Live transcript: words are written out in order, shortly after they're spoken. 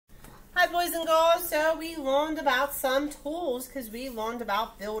Alright, boys and girls, so we learned about some tools because we learned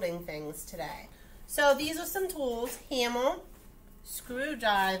about building things today. So these are some tools: hammer,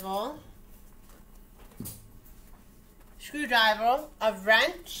 screwdriver, a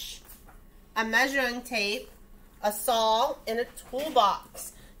wrench, a measuring tape, a saw, and a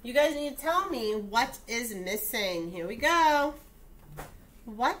toolbox. You guys need to tell me what is missing. Here we go.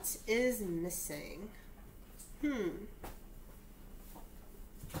 What is missing? Do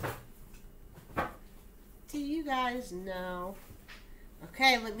you guys know?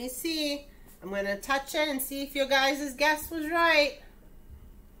 Okay, let me see. I'm going to touch it and see if your guys' guess was right.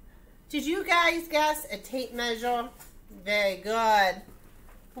 Did you guys guess a tape measure? Very good.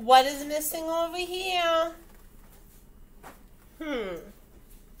 What is missing over here?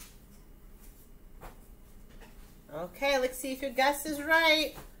 Okay, let's see if your guess is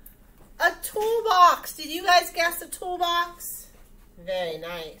right. A toolbox. Did you guys guess a toolbox? Very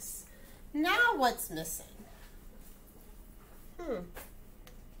nice. Now what's missing?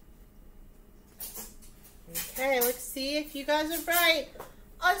 Okay, let's see if you guys are right.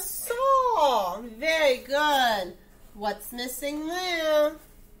 A saw. Very good. What's missing there?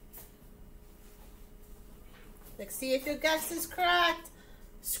 Let's see if your guess is correct.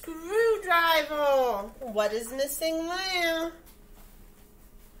 Screwdriver. What is missing there?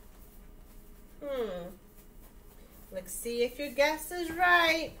 Let's see if your guess is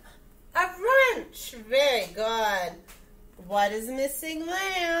right. A wrench. Very good. What is missing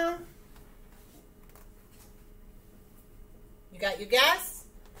there? You got your guess?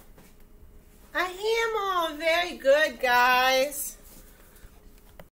 A hammer. Very good, guys.